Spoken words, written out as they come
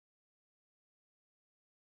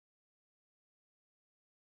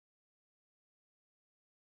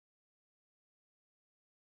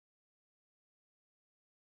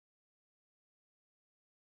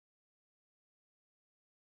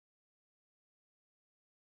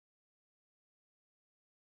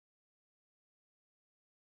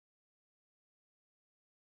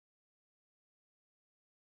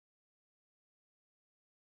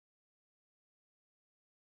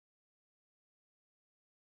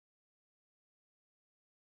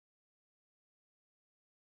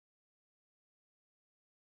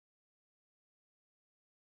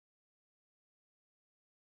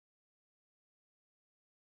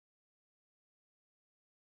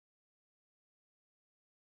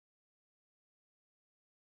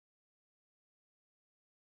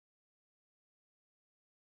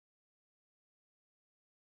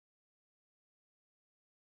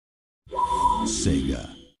Sega.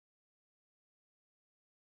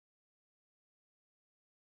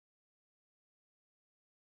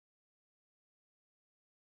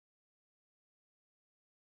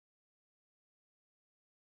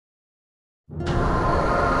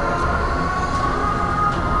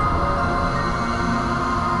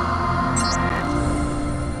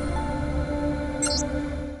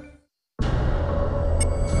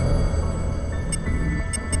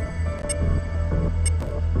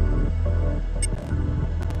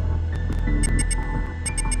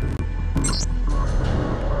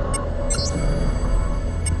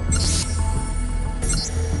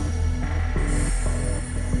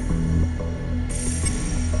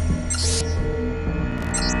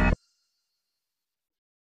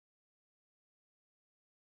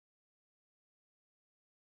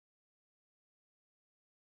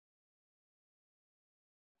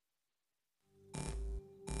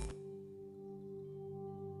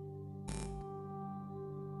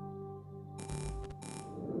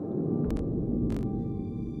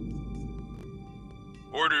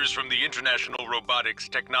 Orders from the International Robotics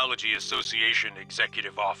Technology Association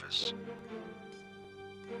Executive Office.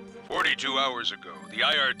 42 hours ago, the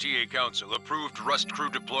IRTA Council approved Rust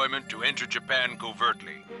Crew deployment to enter Japan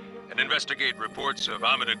covertly and investigate reports of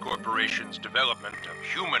Amida Corporation's development of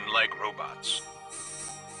human-like robots.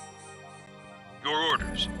 Your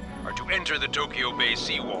orders are to enter the Tokyo Bay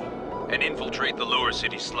seawall and infiltrate the lower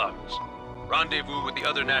city slums. Rendezvous with the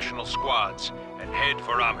other national squads and head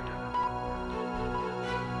for Amida.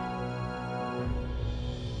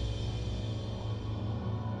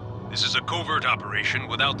 This is a covert operation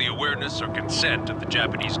without the awareness or consent of the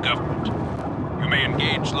Japanese government. You may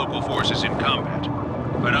engage local forces in combat,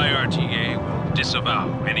 but IRTA will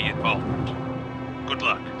disavow any involvement. Good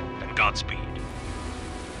luck, and Godspeed.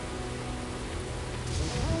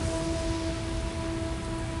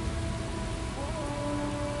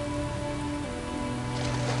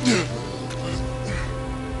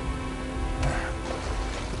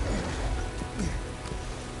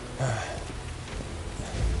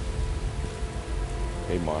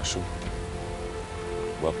 Hey, Marshall.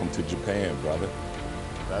 Welcome to Japan, brother.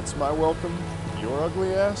 That's my welcome? Your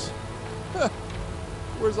ugly ass?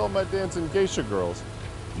 Where's all my dancing geisha girls?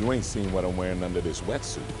 You ain't seen what I'm wearing under this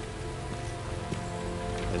wetsuit.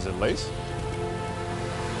 Is it lace?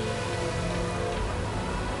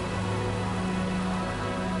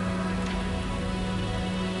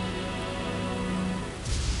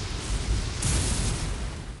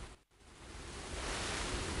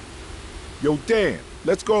 Yo, Dan,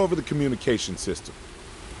 let's go over the communication system.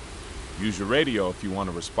 Use your radio if you want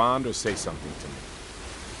to respond or say something to me.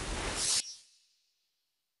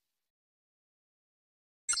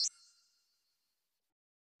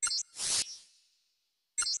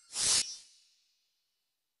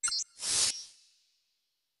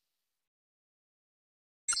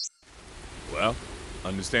 Well,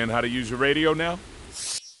 understand how to use your radio now?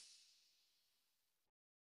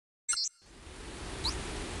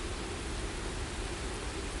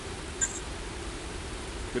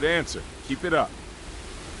 Good answer. Keep it up.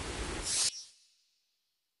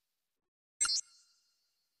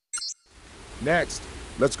 Next,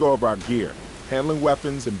 let's go over our gear, handling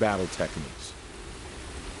weapons and battle techniques.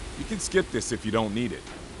 You can skip this if you don't need it.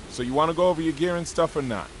 So you want to go over your gear and stuff or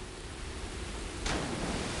not?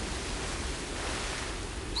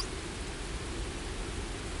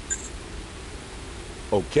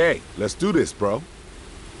 Okay, let's do this, bro.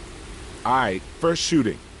 All right, first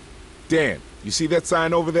shooting. Dan, you see that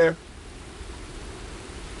sign over there?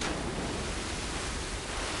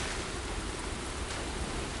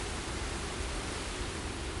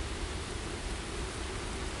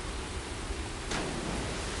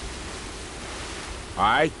 All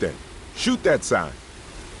right then, shoot that sign.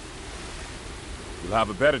 You'll have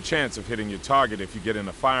a better chance of hitting your target if you get in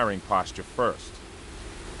a firing posture first.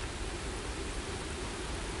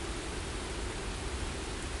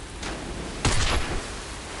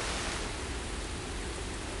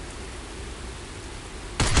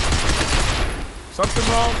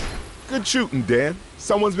 Something wrong? Good shooting, Dan.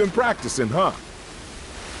 Someone's been practicing, huh?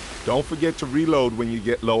 Don't forget to reload when you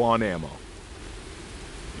get low on ammo.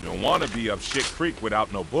 You don't want to be up shit creek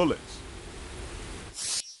without no bullets.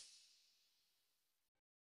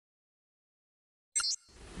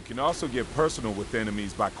 You can also get personal with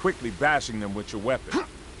enemies by quickly bashing them with your weapon.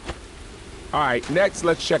 All right, next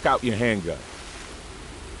let's check out your handgun.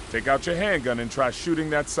 Take out your handgun and try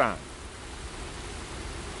shooting that sign.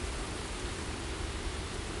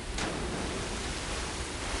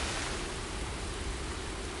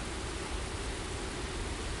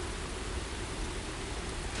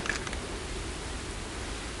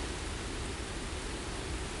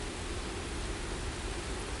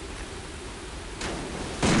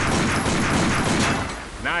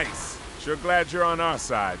 Nice. Sure glad you're on our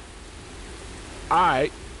side. All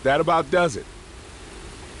right, that about does it.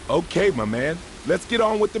 Okay, my man. Let's get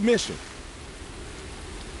on with the mission.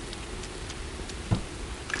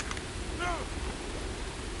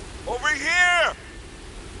 Over here!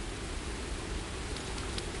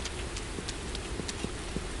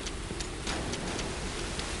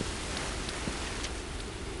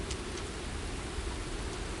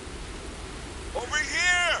 Over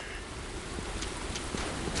here!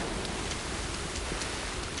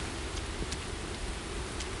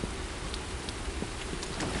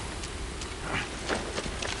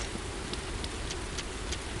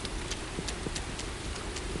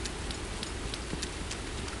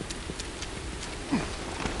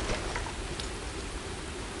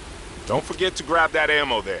 Don't forget to grab that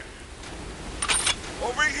ammo there.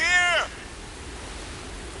 Over here!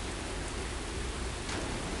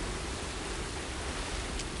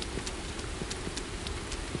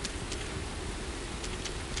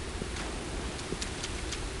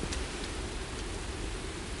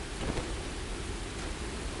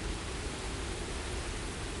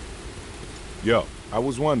 Yo, I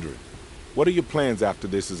was wondering, what are your plans after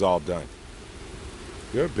this is all done?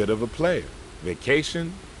 You're a bit of a player.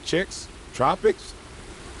 Vacation? Chicks? Tropics?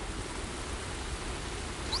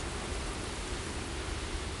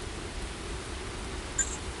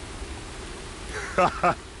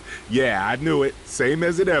 Yeah, I knew it. Same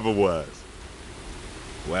as it ever was.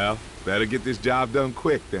 Well, better get this job done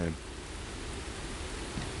quick then.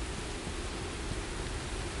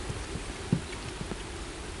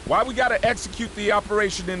 Why we gotta execute the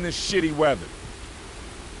operation in this shitty weather?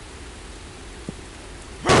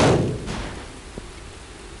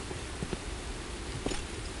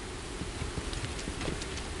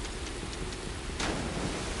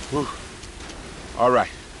 Whew. All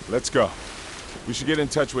right, let's go. We should get in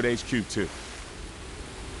touch with HQ too.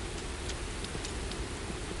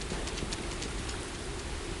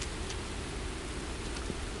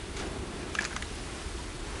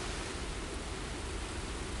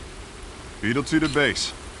 Beetle 2 to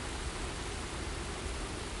base.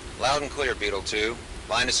 Loud and clear, Beetle 2.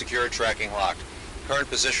 Line is secure, tracking locked. Current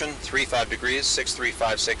position, 35 degrees,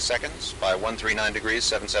 6356 seconds, by 139 degrees,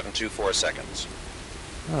 7724 seconds.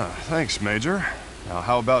 Ah, thanks, Major. Now,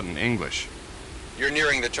 how about in English? You're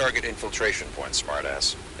nearing the target infiltration point,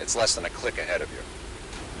 smartass. It's less than a click ahead of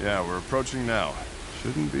you. Yeah, we're approaching now.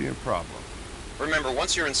 Shouldn't be a problem. Remember,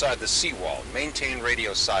 once you're inside the seawall, maintain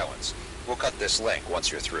radio silence. We'll cut this link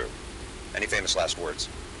once you're through. Any famous last words?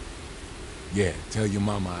 Yeah, tell your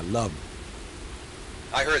mama I love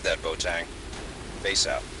her. I heard that, Botang. Base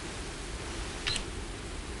out.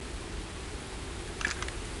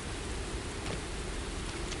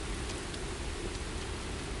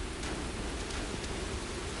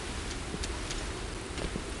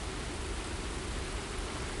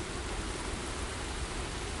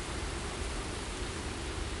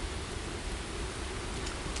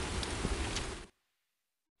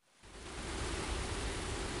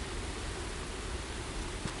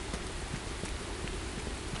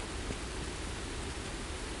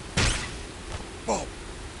 Whoa.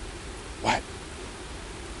 What?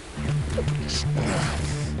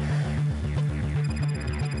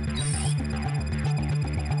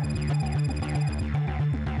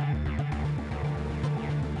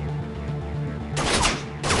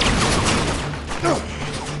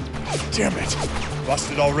 Damn it!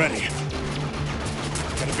 Busted already.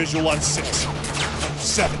 Got a visual on 6.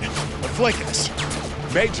 7. They're flanking us.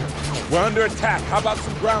 Major, we're under attack. How about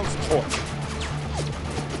some ground support?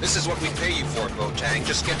 This is what we pay you for, Botang.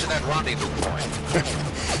 Just get to that rendezvous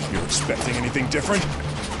point. You're expecting anything different?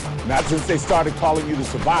 Not since they started calling you the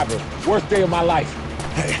survivor. Worst day of my life.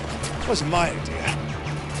 Hey, wasn't my idea.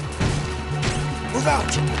 Move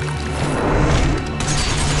out!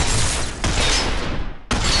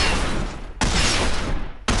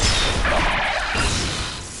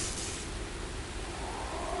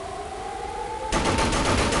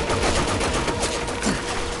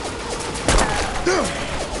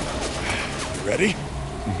 Ready?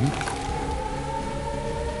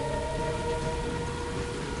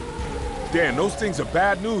 Dan, those things are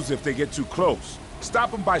bad news if they get too close.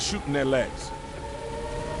 Stop them by shooting their legs.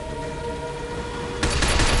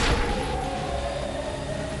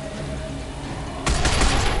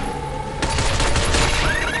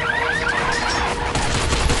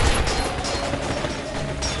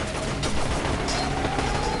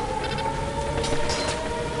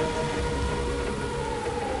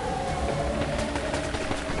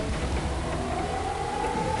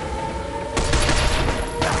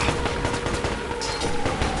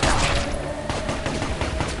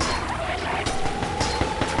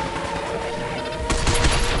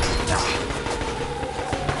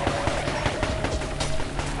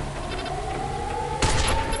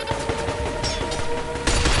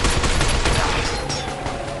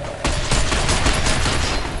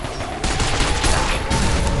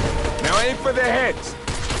 over their heads.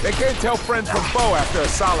 They can't tell friends from foe after a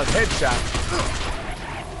solid headshot.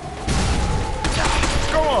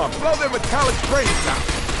 Go on, blow their metallic brains out.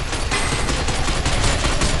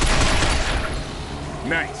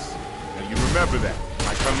 Nice. Now you remember that.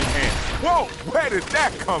 Might come in handy. Whoa! Where did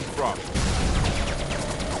that come from?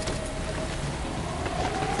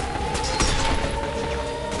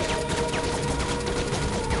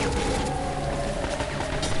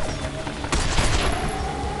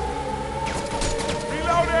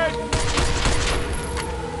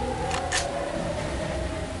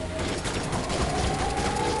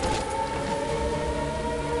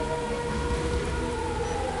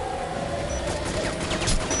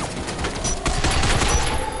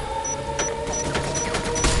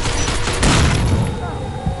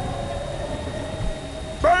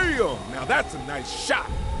 Now that's a nice shot.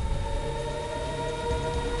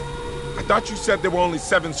 I thought you said there were only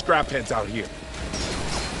 7 scrapheads out here.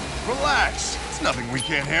 Relax. It's nothing we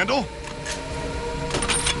can't handle.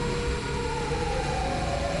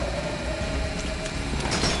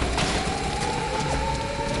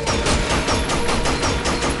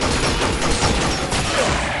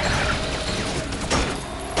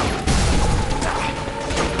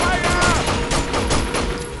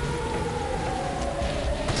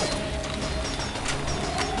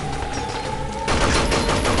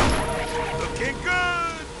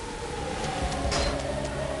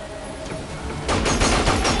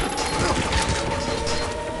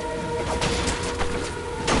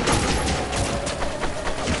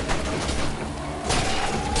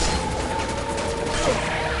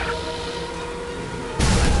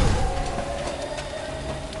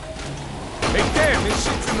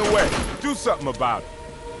 Do something about it.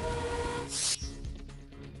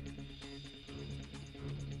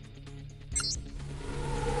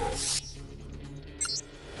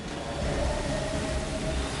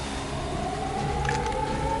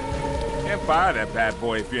 Can't fire that bad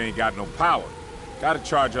boy if you ain't got no power. Gotta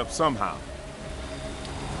charge up somehow.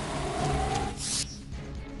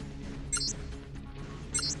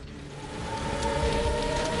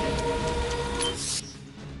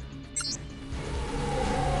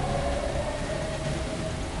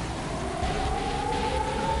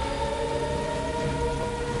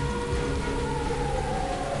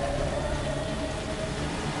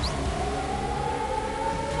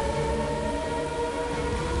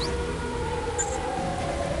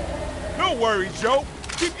 Don't worry, Joe.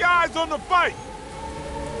 Keep your eyes on the fight.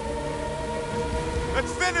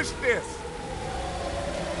 Let's finish this.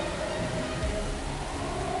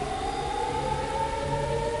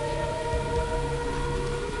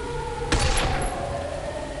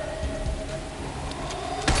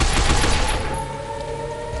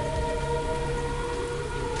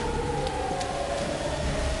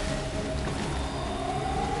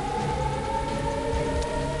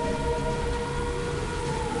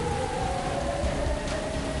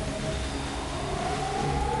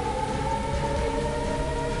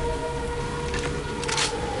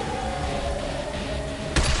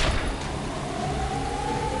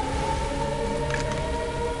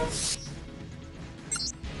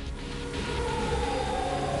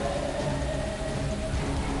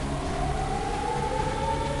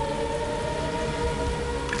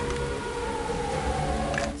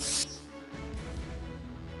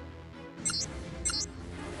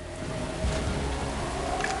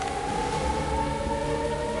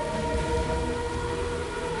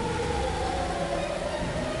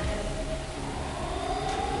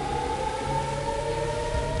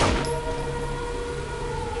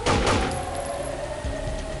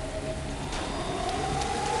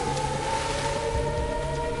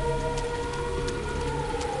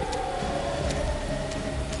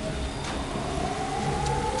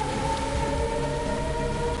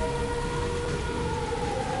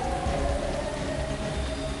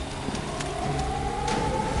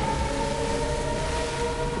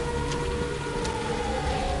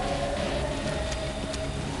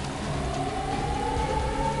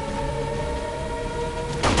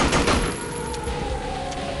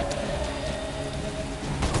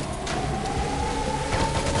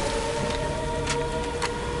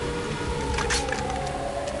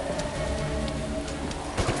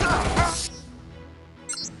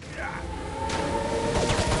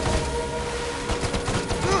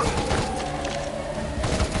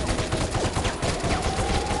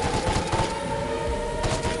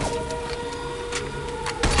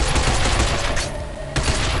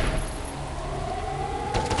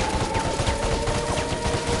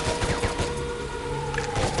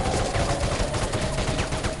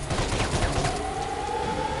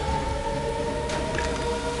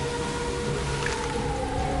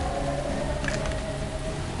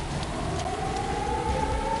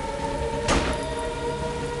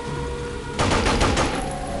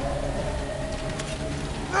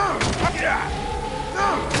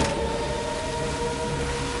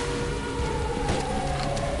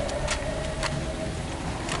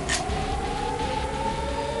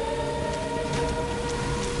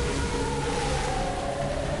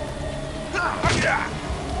 Yeah.